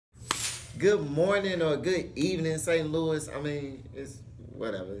good morning or good evening, St. Louis. I mean, it's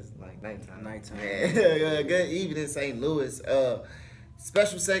whatever. It's like nighttime. Nighttime. Yeah. Good evening, St. Louis.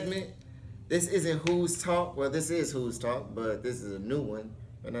 Special segment. This isn't Who's Talk. Well, this is Who's Talk, but this is a new one.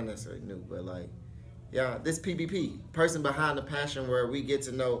 Well, not necessarily new, but like, yeah, this P.B.P. Person behind the passion, where we get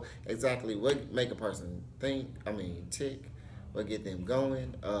to know exactly what make a person think. I mean, tick. What get them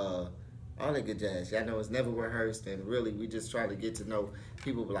going. All that good jazz. Y'all know it's never rehearsed, and really we just try to get to know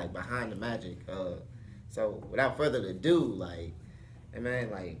people like behind the magic. So without further ado, like, hey man,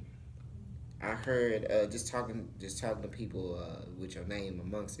 like I heard just talking to people with your name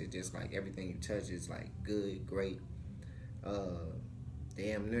amongst it, just like everything you touch is like good, great,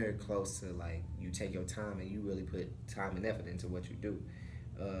 damn near close to like you take your time and you really put time and effort into what you do.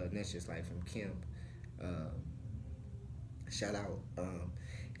 And that's just like from Kemp. Shout out.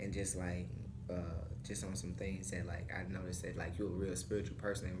 And just like just on some things that like I noticed that like you're a real spiritual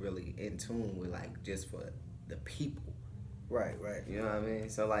person and really in tune with like just for the people. Right. You know what I mean?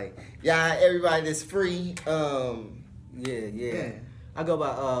 So like, yeah, everybody that's free. Yeah. I go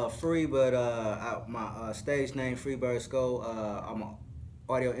by Free, but my stage name FreeBirdSko. I'm an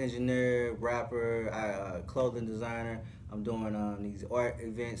audio engineer, rapper, clothing designer. I'm doing these art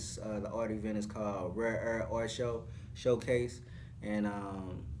events. The art event is called Rare Air Art Showcase, and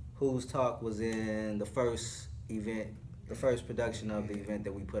Who's Talk was in the first event, the first production of the event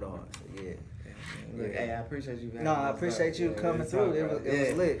that we put on. So yeah. Look, hey, I appreciate you. I appreciate you coming through.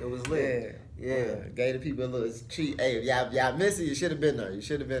 It was lit. Yeah. Gave the people a little treat. Hey, if y'all miss it, you should have been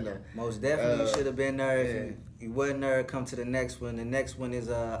there. Most definitely, you should have been there. If you wasn't there, come to the next one. The next one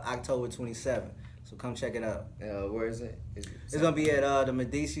is October 27th. So come check it out. Where is it? It's gonna be at the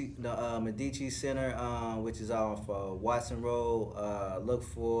Medici Center, which is off Watson Road. Look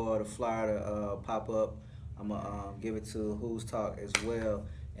for the flyer to pop up. I'm gonna give it to Who's Talk as well,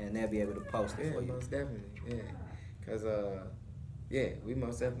 and they'll be able to post it for you. Most definitely, cause we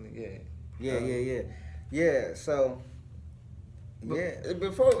most definitely, yeah. So,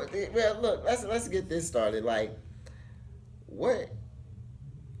 Before, look, let's get this started. Like,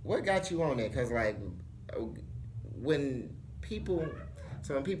 what got you on that? Cause like, when people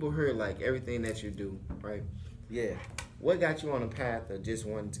hear like everything that you do, right? Yeah. What got you on a path of just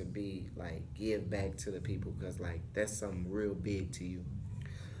wanting to be like give back to the people? Cause like that's something real big to you.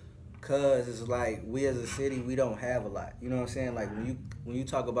 Cause it's like we as a city, we don't have a lot. You know what I'm saying? Like when you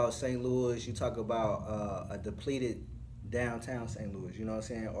talk about St. Louis, you talk about a depleted downtown St. Louis. You know what I'm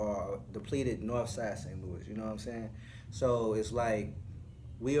saying? Or a depleted north side St. Louis. You know what I'm saying? So it's like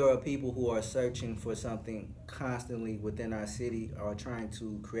we are a people who are searching for something constantly within our city, or trying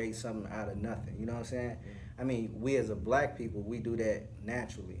to create something out of nothing. You know what I'm saying? I mean, we as a black people, we do that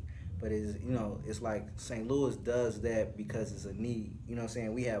naturally. But it's like St. Louis does that because it's a need. You know what I'm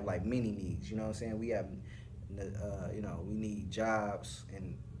saying? We have like many needs. You know what I'm saying? We have, we need jobs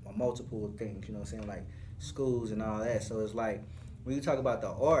and multiple things. You know what I'm saying? Like schools and all that. So it's like when you talk about the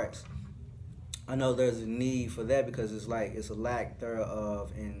arts, I know there's a need for that because it's like it's a lack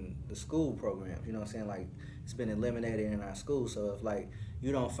thereof in the school programs. You know what I'm saying? Like it's been eliminated in our schools. So if like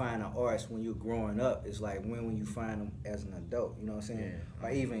you don't find the arts when you're growing up, it's like when will you find them as an adult? You know what I'm saying? Yeah.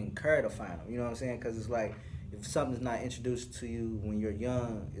 Or even care to find them. You know what I'm saying? Because it's like if something's not introduced to you when you're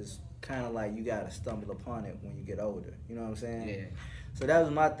young, it's kind of like you got to stumble upon it when you get older. You know what I'm saying? Yeah. So that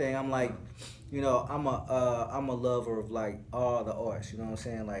was my thing. I'm like, I'm a lover of like all the arts. You know what I'm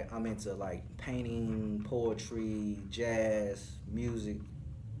saying? Like I'm into like painting, poetry, jazz, music,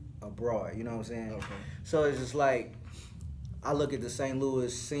 abroad. You know what I'm saying? Okay. So it's just like I look at the St. Louis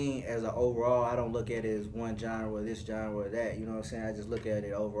scene as an overall. I don't look at it as one genre or this genre or that. You know what I'm saying? I just look at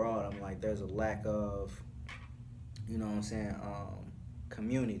it overall. I'm like, there's a lack of, you know what I'm saying,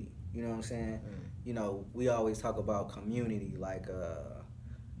 community. You know what I'm saying? We always talk about community, like, the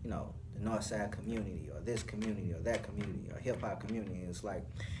North Side community, or this community, or that community, or hip hop community. It's like,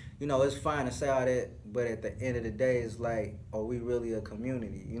 it's fine to say all that, but at the end of the day, it's like, are we really a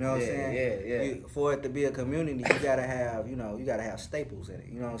community? You know what I'm saying? Yeah. For it to be a community, you gotta have, you gotta have staples in it.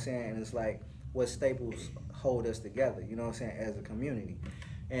 You know what I'm saying? And it's like, what staples hold us together? You know what I'm saying? As a community.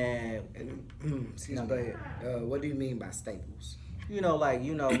 And excuse me. Go ahead. What do you mean by staples?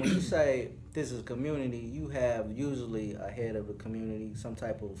 When you say this is a community, you have usually a head of the community, some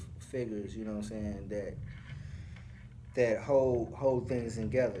type of figures, you know what I'm saying, that hold things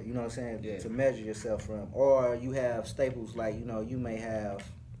together, you know what I'm saying, to measure yourself from. Or you have staples like, you may have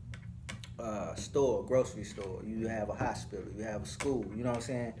a store, grocery store, you have a hospital, you have a school, you know what I'm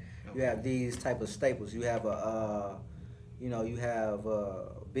saying? You have these type of staples. You have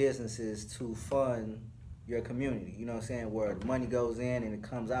businesses to fund your community. You know what I'm saying? Where the money goes in and it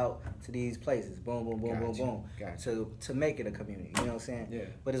comes out to these places. Boom, boom, boom, boom, boom. To make it a community. You know what I'm saying? Yeah.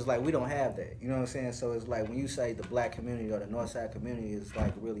 But it's like we don't have that. You know what I'm saying? So it's like when you say the black community or the North Side community, it's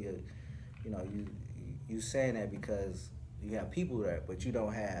like really a, you know, you saying that because you have people there, but you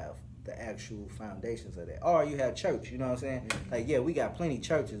don't have the actual foundations of that. Or you have church. You know what I'm saying? Mm-hmm. Like, yeah, we got plenty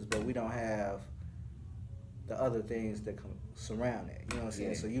churches, but we don't have the other things that surround it. You know what I'm saying?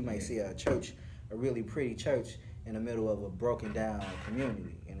 Yeah, so you may see a church, a really pretty church in the middle of a broken down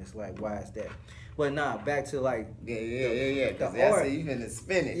community, and it's like, why is that? But nah, back to like the art. You finna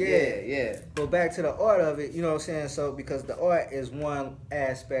spin it. Yeah. But back to the art of it, you know what I'm saying? So because the art is one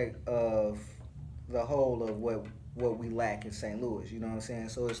aspect of the whole of what we lack in St. Louis. You know what I'm saying?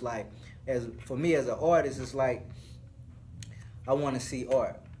 So it's like, for me as an artist, it's like I want to see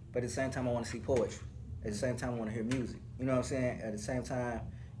art, but at the same time I want to see poetry. At the same time, I want to hear music. You know what I'm saying? At the same time,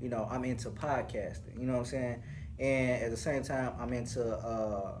 you know, I'm into podcasting. You know what I'm saying? And at the same time, I'm into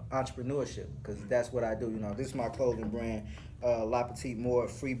entrepreneurship because that's what I do. You know, this is my clothing brand. La Petite More,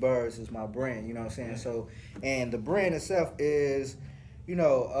 Free Birds is my brand. You know what I'm saying? So, and the brand itself is, you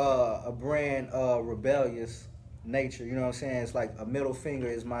know, a brand of rebellious nature. You know what I'm saying? It's like a middle finger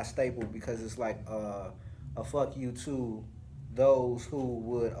is my staple because it's like a fuck you to those who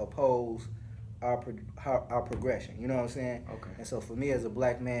would oppose our progression, you know what I'm saying? Okay. And so for me as a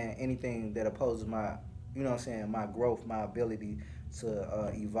black man, anything that opposes my, you know what I'm saying, my growth, my ability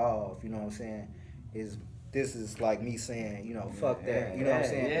to evolve, you know what I'm saying, this is like me saying, you know, fuck that, you know what I'm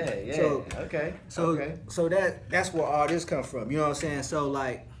saying? Yeah. So so that's where all this comes from, you know what I'm saying? So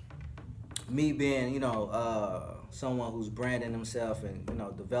like me being, you know, someone who's branding himself and, you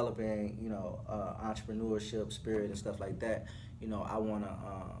know, developing, you know, entrepreneurship spirit and stuff like that, you know, I want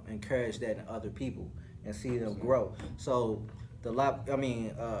to encourage that in other people and see them grow. So the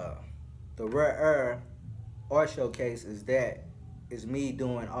Rare Air Art Showcase is me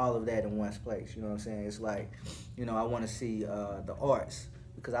doing all of that in one place. You know what I'm saying? It's like, you know, I want to see the arts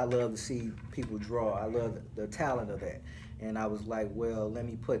because I love to see people draw. I love the talent of that. And I was like, well, let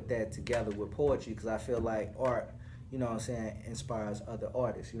me put that together with poetry because I feel like art, you know what I'm saying, inspires other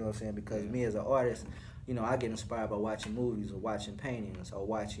artists. You know what I'm saying? Because me as an artist, you know, I get inspired by watching movies or watching paintings or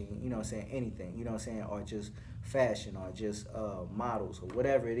watching, you know what I'm saying, anything, you know what I'm saying, or just fashion or just models or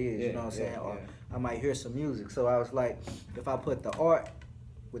whatever it is, you know what I'm saying, or I might hear some music. So I was like, if I put the art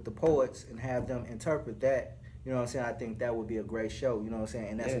with the poets and have them interpret that, you know what I'm saying, I think that would be a great show, you know what I'm saying,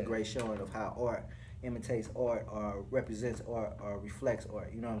 and that's a great showing of how art imitates art or represents art or reflects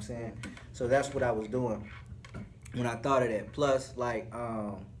art, you know what I'm saying. So that's what I was doing when I thought of that. Plus, like,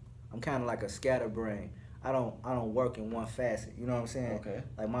 I'm kind of like a scatterbrain. I don't work in one facet. You know what I'm saying? Okay.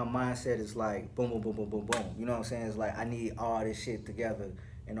 Like my mindset is like boom, boom, boom, boom, boom, boom. You know what I'm saying? It's like I need all this shit together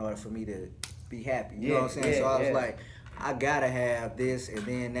in order for me to be happy. You know what I'm saying? So I was like, I gotta have this and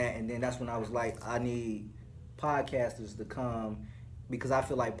then that, and then that's when I was like, I need podcasters to come because I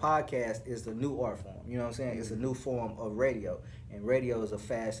feel like podcast is the new art form. You know what I'm saying? It's a new form of radio, and radio is a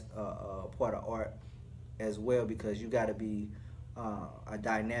fast part of art as well because you got to be a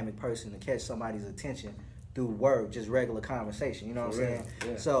dynamic person to catch somebody's attention through word, just regular conversation, you know what I'm saying?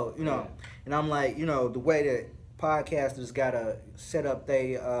 Yeah. So, you know, and I'm like, you know, the way that podcasters gotta set up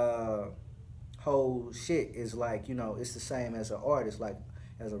they whole shit is like, you know, it's the same as an artist, like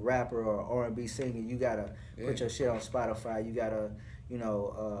as a rapper or R&B singer, you gotta put your shit on Spotify, you gotta, you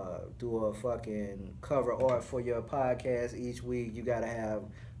know, do a fucking cover art for your podcast each week, you gotta have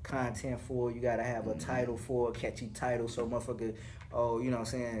content for, you gotta have a title for, a catchy title, so motherfucker, you know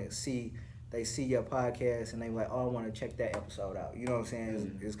what I'm saying, they see your podcast and they like, I want to check that episode out, you know what I'm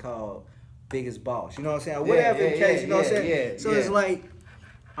saying, it's called Biggest Boss, you know what I'm saying, whatever the case, you know what I'm saying, so it's like,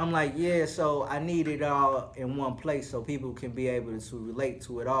 I'm like, so I need it all in one place so people can be able to relate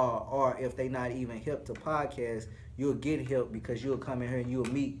to it all, or if they not even hip to podcasts, you'll get hip because you'll come in here and you'll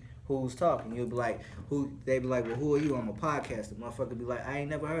meet who's talking. You'll be like, they be like, well, who are you? I'm a podcaster. Motherfucker be like, I ain't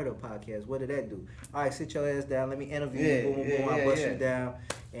never heard of a podcast. What did that do? All right, sit your ass down. Let me interview you. Boom, boom, boom. I bust you down.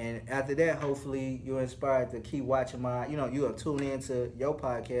 And after that, hopefully, you're inspired to keep watching you'll tune into your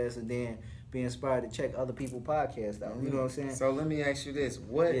podcast and then be inspired to check other people's podcasts out. You know what I'm saying? So let me ask you this.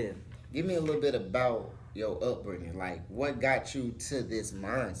 Give me a little bit about your upbringing. Like, what got you to this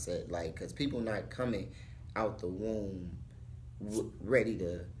mindset? Like, because people not coming out the womb ready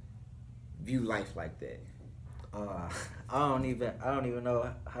to view life like that. I don't even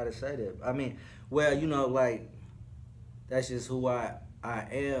know how to say that. I mean, well, you know, like that's just who I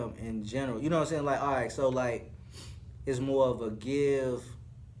am in general. You know what I'm saying? Like, all right, so like it's more of a give.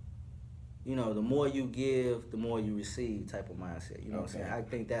 You know, the more you give, the more you receive type of mindset. You know what I'm saying? I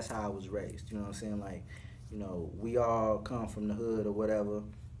think that's how I was raised. You know what I'm saying? Like, you know, we all come from the hood or whatever.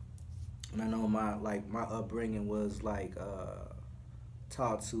 And I know my upbringing was like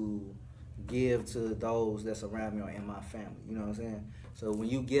taught to give to those that's around me or in my family. You know what I'm saying? So when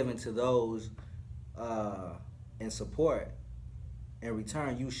you give into those and support, in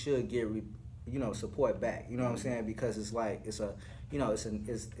return you should get support back. You know what I'm saying? Because it's like it's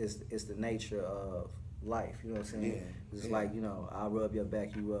the nature of life. You know what I'm saying? Yeah. It's like, I'll rub your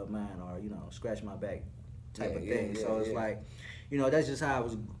back, you rub mine, or scratch my back type of thing. So it's like, that's just how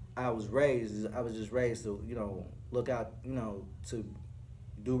I was raised. I was just raised to look out, to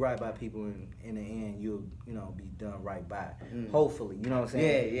do right by people, and in the end you'll be done right by. Hopefully, you know what I'm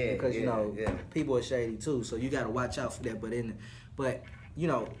saying? Because people are shady too, so you got to watch out for that. But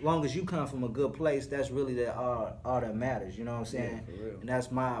long as you come from a good place, that's really all that matters. You know what I'm saying? Yeah, for real. And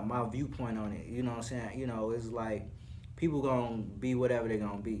that's my viewpoint on it. You know what I'm saying? It's like people gonna be whatever they're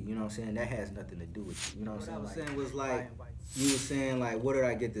gonna be. You know what I'm saying? That has nothing to do with you. You know what I'm saying? Was like you were saying, like, where did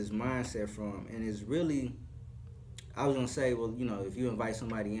I get this mindset from? And it's really, I was gonna say, well, if you invite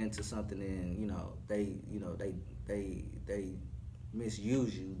somebody into something and they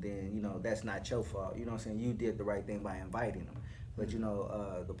misuse you, then that's not your fault. You know what I'm saying? You did the right thing by inviting them. But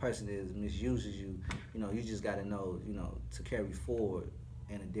the person that misuses you, you just gotta know, to carry forward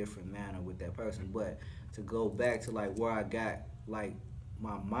in a different manner with that person. But to go back to like where I got like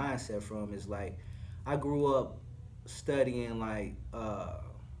my mindset from is like I grew up studying like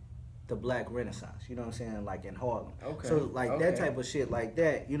the Black Renaissance, you know what I'm saying, like in Harlem. Okay. So like that type of shit like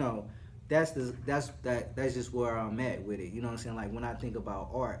that, that's just where I'm at with it. You know what I'm saying? Like when I think about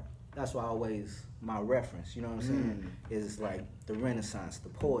art, that's why my reference, you know what I'm saying, is like the Renaissance, the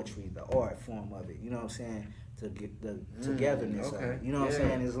poetry, the art form of it, you know what I'm saying, to get the togetherness of it. You know what I'm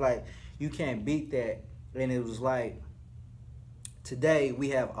saying? It's like you can't beat that. And it was like today we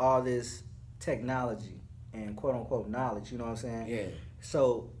have all this technology and quote unquote knowledge, you know what I'm saying? Yeah.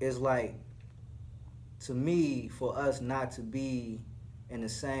 So it's like, to me, for us not to be in the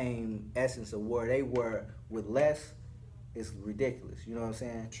same essence of where they were with less is ridiculous, you know what I'm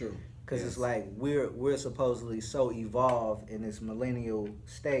saying? True. Because it's like we're supposedly so evolved in this millennial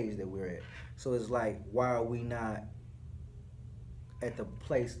stage that we're at. So it's like, why are we not at the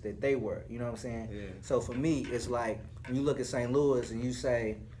place that they were? You know what I'm saying? Yeah. So for me, it's like when you look at St. Louis and you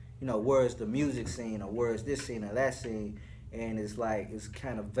say, where's the music scene, or where's this scene or that scene, and it's like it's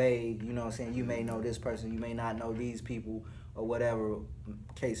kind of vague. You know what I'm saying? You may know this person, you may not know these people, or whatever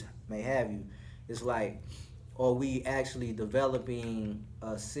case may have you. It's like, are we actually developing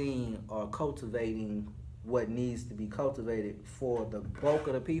a scene or cultivating what needs to be cultivated for the bulk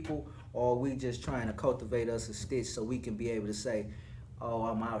of the people, or are we just trying to cultivate us a stitch so we can be able to say, oh,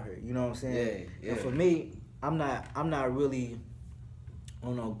 I'm out here, you know what I'm saying? Yeah. And for me, I'm not really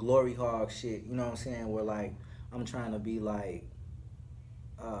on no glory hog shit, you know what I'm saying, where like I'm trying to be like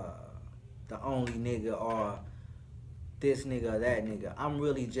the only nigga or this nigga or that nigga. I'm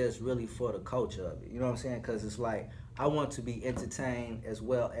really just for the culture of it, you know what I'm saying? Because it's like I want to be entertained as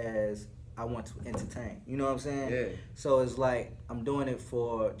well as I want to entertain, you know what I'm saying? Yeah. So it's like I'm doing it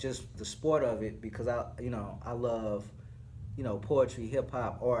for just the sport of it, because I love, poetry, hip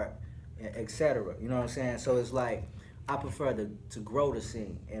hop, art, etc. You know what I'm saying? So it's like I prefer to grow the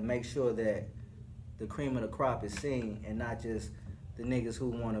scene and make sure that the cream of the crop is seen, and not just the niggas who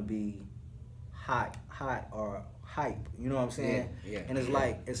want to be hot or hype. You know what I'm saying? Yeah. And it's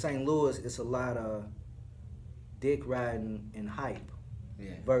like in St. Louis, it's a lot of dick riding and hype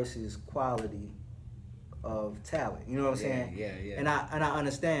versus quality of talent. You know what I'm saying? Yeah. And I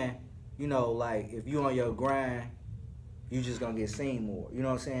understand. Like if you on your grind, you just gonna get seen more. You know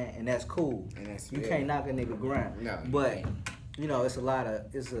what I'm saying? And that's cool. And you can't knock a nigga grind. No. But it's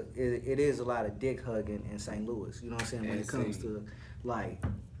it is a lot of dick hugging in St. Louis. You know what I'm saying? When it comes to like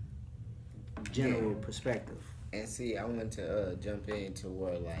general perspective. And see, I want to jump into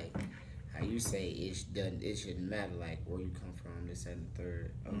where like how you say it shouldn't matter like where you come from, this and the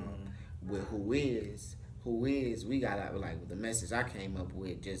third. With Whois, we got out like the message I came up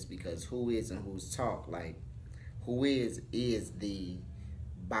with, just because Whois and Who's Talk, like Whois is the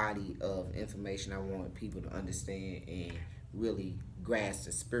body of information I want people to understand and really grasp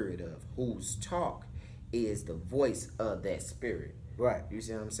the spirit of. Who's Talk is the voice of that spirit. Right. You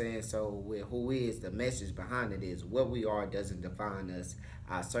see what I'm saying? So with Whois, the message behind it is what we are doesn't define us.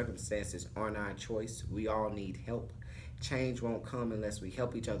 Our circumstances aren't our choice. We all need help. Change won't come unless we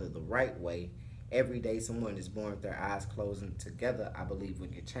help each other the right way. Every day someone is born with their eyes closed, and together I believe we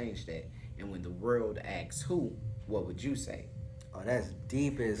can change that. And when the world asks who, what would you say? Oh, that's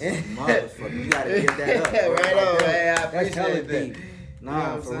deep as motherfucker. You gotta get that up. Right on, man. I That's hella appreciate that. deep.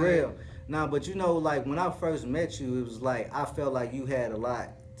 Nah, for real. Nah, but you know, like when I first met you, it was like I felt like you had a lot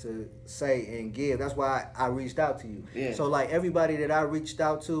to say and give. That's why I reached out to you. Yeah. So like everybody that I reached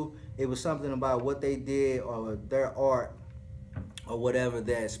out to, it was something about what they did or their art or whatever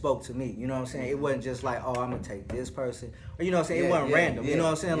that spoke to me. You know what I'm saying? It wasn't just like, oh, I'm gonna take this person. Or you know what I'm saying? It wasn't random. You know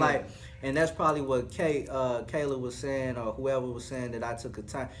what I'm saying? Like, and that's probably what Kayla was saying or whoever was saying, that I took a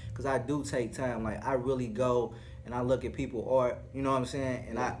time, because I do take time. Like I really go and I look at people's art, you know what I'm saying?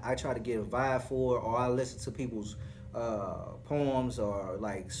 And I try to get a vibe for it, or I listen to people's poems or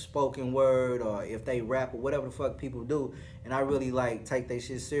like spoken word, or if they rap or whatever the fuck people do, and I really like take their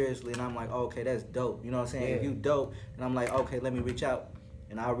shit seriously, and I'm like, oh, okay, that's dope, you know what I'm saying? If you dope, and I'm like, okay, let me reach out,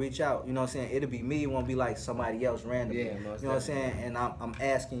 and I'll reach out, you know what I'm saying? It'll be me, it won't be like somebody else randomly, you know what I'm saying? And I'm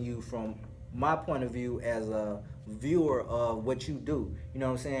asking you from my point of view as a viewer of what you do, you know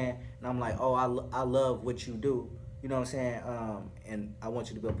what I'm saying? And I'm like, oh, I love what you do, you know what I'm saying? And I want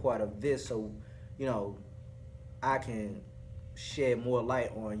you to be a part of this, so, you know, I can shed more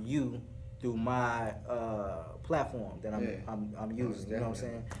light on you through my platform that I'm using, you know what I'm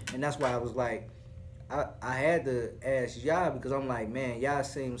saying? And that's why I was like, I had to ask y'all, because I'm like, man, y'all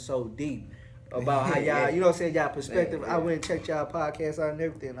seem so deep about how y'all, you know what I'm saying, y'all perspective. I went and checked y'all podcast out and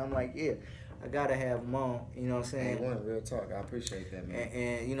everything, and I'm like, yeah, I gotta have them on, you know what I'm saying? Hey, one real talk, I appreciate that, man.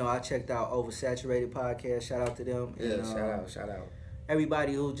 And you know, I checked out Oversaturated podcast, shout out to them. Yeah, and, shout out.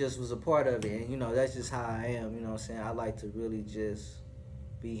 Everybody who just was a part of it, and you know, that's just how I am, you know what I'm saying? I like to really just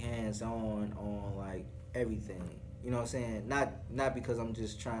be hands-on on like everything, you know what I'm saying? Not because I'm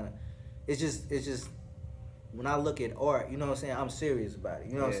just trying to, it's just when I look at art, you know what I'm saying, I'm serious about it,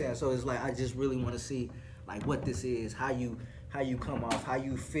 you know what I'm saying? So it's like I just really want to see like what this is, how you come off, how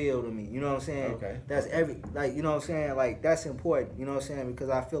you feel to me, you know what I'm saying? Okay. That's like, you know what I'm saying, like that's important, you know what I'm saying? Because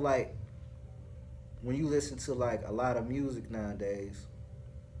I feel like when you listen to like a lot of music nowadays,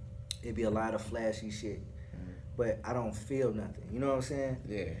 it be a lot of flashy shit, but I don't feel nothing, you know what I'm saying?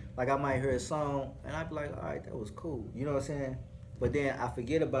 Yeah. Like I might hear a song and I'd be like, all right, that was cool, you know what I'm saying? But then I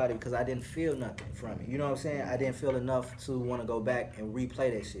forget about it because I didn't feel nothing from it, you know what I'm saying? I didn't feel enough to want to go back and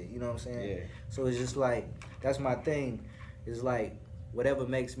replay that shit, you know what I'm saying? Yeah. So it's just like, that's my thing, is like whatever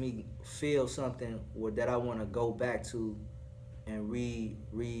makes me feel something or that I want to go back to and rewatch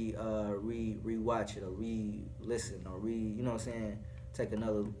it or re-listen or you know what I'm saying, take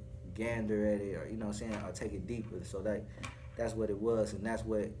another gander at it, or you know what I'm saying, or take it deeper. So that's what it was, and that's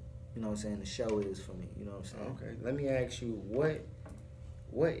what, you know what I'm saying, the show is for me, you know what I'm saying? Okay, let me ask you, what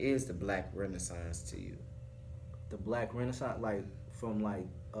is the Black Renaissance to you? The Black Renaissance, like from like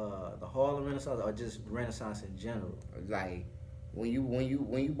the Harlem Renaissance, or just Renaissance in general? Like when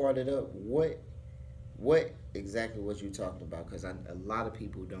you brought it up, what exactly was you talking about? Because a lot of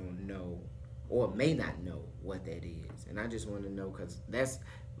people don't know or may not know what that is, and I just want to know, because that's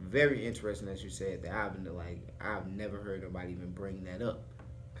very interesting that you said that. I've never heard nobody even bring that up.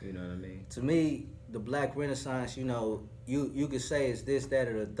 You know what I mean? To me, the Black Renaissance, you know, you could say it's this, that,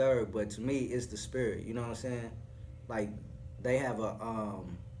 or the third, but to me, it's the spirit. You know what I'm saying? Like they have a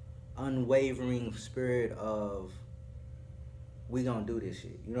unwavering spirit of, we gonna do this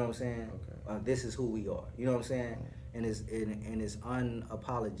shit. You know what I'm saying? Okay. This is who we are. You know what I'm saying? And it's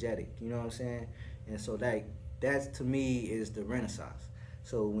unapologetic. You know what I'm saying? And so that to me is the Renaissance.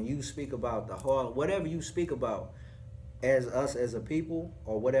 So when you speak about the Harlem, whatever you speak about as us as a people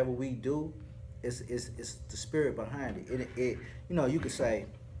or whatever we do, it's the spirit behind it. It you know, you could say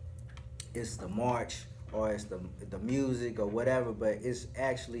it's the march or it's the music or whatever, but it's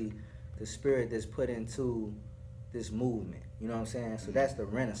actually the spirit that's put into this movement. You know what I'm saying? So that's the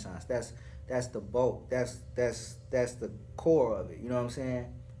Renaissance. That's the bulk. That's the core of it. You know what I'm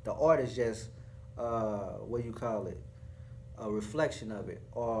saying? The art is just what you call it, a reflection of it,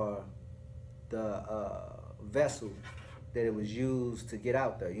 or the vessel that it was used to get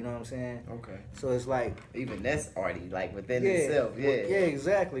out there. You know what I'm saying? Okay. So it's like, even that's arty, like within itself. Yeah. Yeah,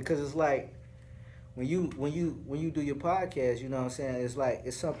 exactly. Because it's like when you do your podcast, you know what I'm saying? It's like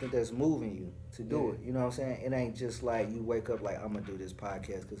it's something that's moving you to do it. You know what I'm saying? It ain't just like you wake up like, I'm gonna do this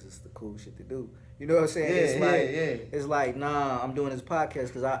podcast because it's the cool shit to do. You know what I'm saying? It's like, nah, I'm doing this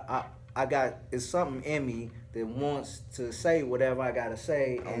podcast because I got, it's something in me that wants to say whatever I gotta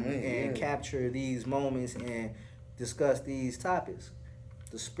say and capture these moments and discuss these topics.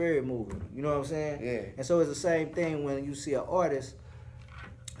 The spirit moving, you know what I'm saying? Yeah. And so it's the same thing when you see an artist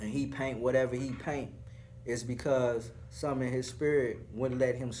and he paint whatever he paint. It's because something in his spirit wouldn't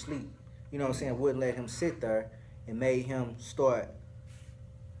let him sleep. You know what I'm saying? Wouldn't let him sit there, and made him start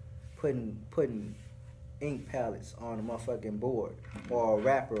putting ink palettes on a motherfucking board, or a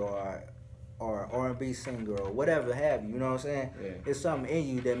rapper, or R&B singer or whatever have you. You know what I'm saying? Yeah. It's something in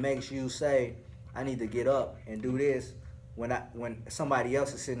you that makes you say, I need to get up and do this when somebody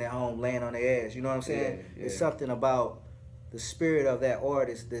else is sitting at home laying on their ass. You know what I'm saying? Yeah, yeah. It's something about the spirit of that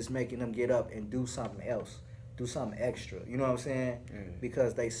artist that's making them get up and do something else, do something extra. You know what I'm saying?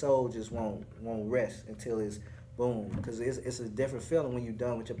 Because they soul just won't rest until it's boom. Because it's a different feeling when you're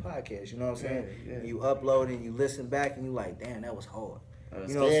done with your podcast. You know what I'm saying? Yeah. You upload and you listen back and you like, damn, that was hard.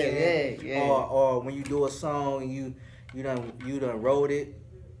 You know what I'm saying? Yeah. Or when you do a song and you done wrote it,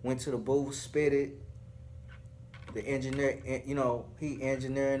 went to the booth, spit it. The engineer, you know, he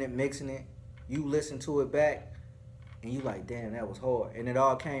engineering it, mixing it. You listen to it back, and you like, damn, that was hard. And it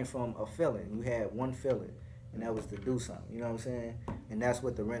all came from a feeling. You had one feeling, and that was to do something. You know what I'm saying? And that's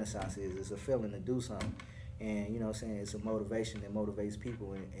what the Renaissance is. It's a feeling to do something. And, you know what I'm saying, it's a motivation that motivates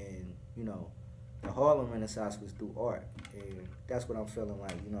people. And you know, the Harlem Renaissance was through art. And that's what I'm feeling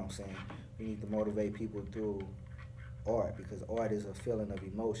like, you know what I'm saying? We need to motivate people through art, because art is a feeling of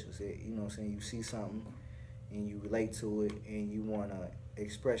emotions. You know what I'm saying? You see something, and you relate to it, and you want to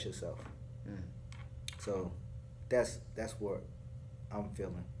express yourself. So that's what I'm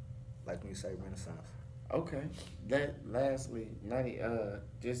feeling like when you say Renaissance. Okay. That lastly,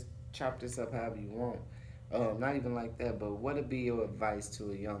 just chop this up however you want. Not even like that, but what would be your advice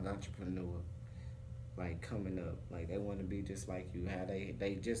to a young entrepreneur, like coming up, like they want to be just like you, how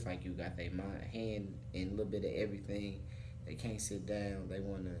they just like you got their hand in a little bit of everything. They can't sit down. They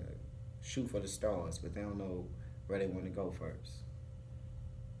want to shoot for the stars, but they don't know where they want to go first.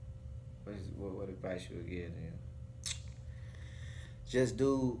 What advice you would give them? Just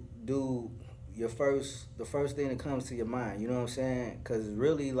do the first thing that comes to your mind. You know what I'm saying? Because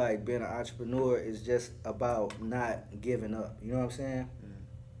really, like, being an entrepreneur is just about not giving up. You know what I'm saying?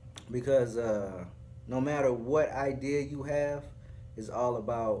 Because no matter what idea you have, it's all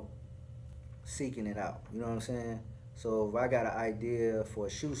about seeking it out. You know what I'm saying? So if I got an idea for a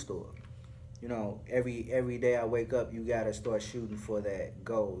shoe store, you know, every day I wake up, you gotta start shooting for that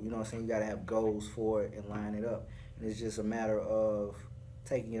goal. You know what I'm saying? You gotta have goals for it and line it up. And it's just a matter of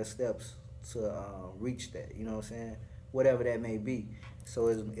taking your steps to reach that. You know what I'm saying? Whatever that may be. So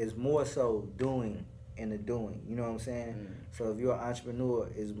it's more so doing and the doing. You know what I'm saying? So if you're an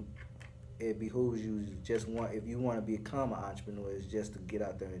entrepreneur, it behooves you if you want to become an entrepreneur, it's just to get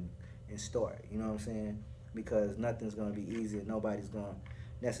out there and start. You know what I'm saying? Because nothing's gonna be easy, and nobody's gonna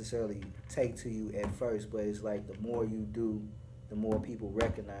necessarily take to you at first, but it's like the more you do, the more people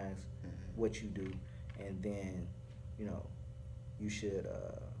recognize what you do, and then, you know, you should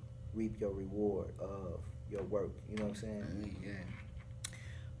reap your reward of your work. You know what I'm saying? Yeah.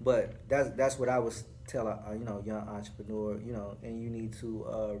 But that's what I was tell a young entrepreneur, you know, and you need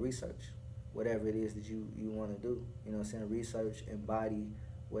to research whatever it is that you want to do. You know what I'm saying? Research, embody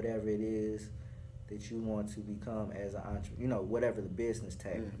whatever it is that you want to become as an entrepreneur, you know, whatever the business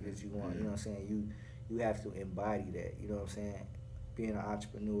tag that you want. You know what I'm saying? You have to embody that. You know what I'm saying? Being an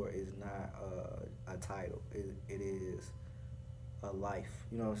entrepreneur is not a title. It is a life.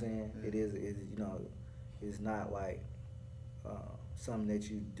 You know what I'm saying? It is you know, it's not like something that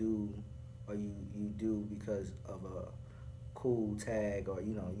you do or you do because of a cool tag, or,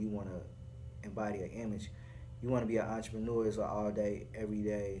 you know, you want to embody an image. You want to be an entrepreneur is an all day,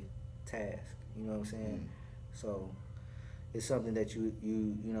 everyday task. You know what I'm saying? So it's something that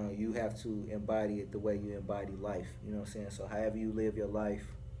you have to embody it the way you embody life. You know what I'm saying? So however you live your life,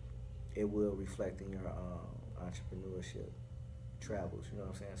 it will reflect in your entrepreneurship travels. You know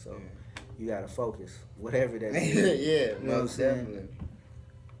what I'm saying? So you gotta focus, whatever that is. Yeah, you know what I'm saying? definitely.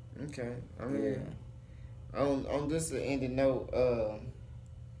 Okay, I mean, on this ending note,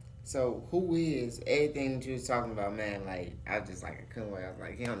 so who is everything that you was talking about, man? Like, I couldn't wait. I was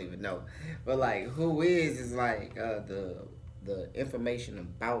like, he don't even know, but like, who is like the information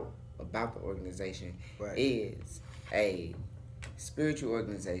about the organization is a spiritual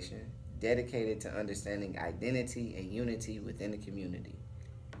organization dedicated to understanding identity and unity within the community.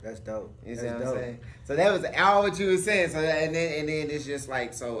 That's dope. You see what I'm saying? So that was all what you were saying. So and then it's just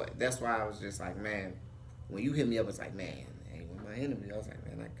like, so that's why I was just like, man, when you hit me up, it's like, man, hey, with my interview, I was like,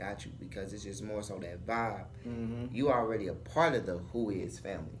 man, I got you, because it's just more so that vibe. You already a part of the Whois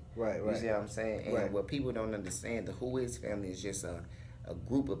family. Right. You see what I'm saying? And what people don't understand, the Whois family is just a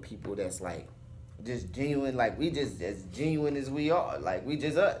group of people that's like just genuine, like we just as genuine as we are, like we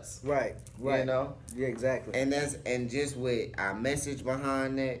just us. Right. You know? Yeah, exactly. And just with our message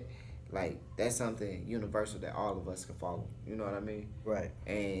behind that, like, that's something universal that all of us can follow. You know what I mean? Right.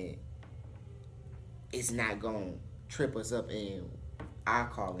 And it's not gonna trip us up in our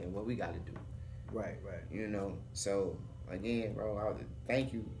calling, what we gotta do. Right. You know? So again, bro,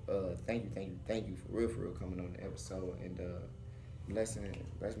 thank you for real coming on the episode and bless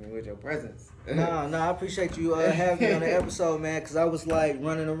me with your presence. No, I appreciate you having me on the episode, man, because I was like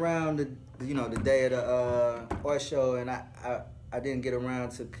running around the day of the art show, and I didn't get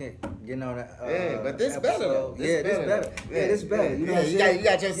around to getting on the but this episode. better though. This better. Yeah, this better. You know what I'm you saying?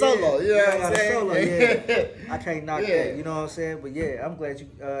 got your solo. You know what I'm saying? Solo, yeah. I can't knock that. You know what I'm saying? But yeah, I'm glad you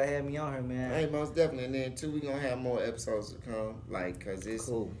had me on here, man. Hey, most definitely. And then too, we gonna have more episodes to come, like, cause it's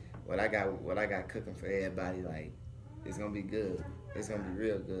cool. What I got cooking for everybody. Like, it's gonna be good. It's gonna be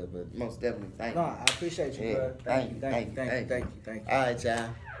real good. But most definitely, thank you. No, I appreciate you, bro. Thank you. All right, y'all.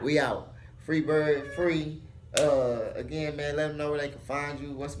 We out. Free Bird, free. Again, man, let them know where they can find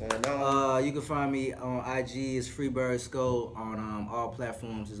you. What's going on? You can find me on IG. It's FreeBirdSko on all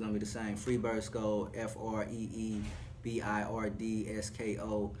platforms. It's gonna be the same. FreeBirdSko,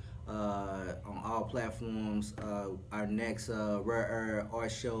 FreeBirdSko. On all platforms. Our next Rare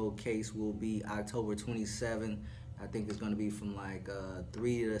Art Showcase will be October 27th. I think it's gonna be from like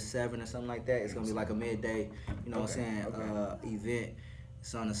 3 to 7 or something like that. It's gonna be like a midday, you know what I'm saying, event.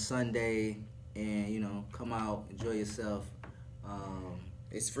 It's on a Sunday, and you know, come out, enjoy yourself.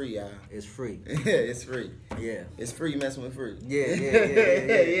 It's free, y'all. It's free. It's free. Yeah. It's free messing with free. Yeah.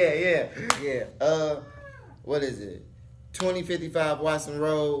 What is it? 2055 Watson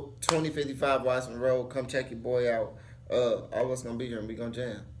Road. 2055 Watson Road. Come check your boy out. All of us gonna be here and we gonna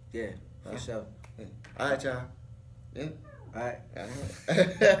jam. Yeah, for sure. Yeah. All right, y'all. Yeah. All right.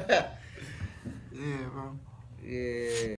 Yeah, bro. Yeah.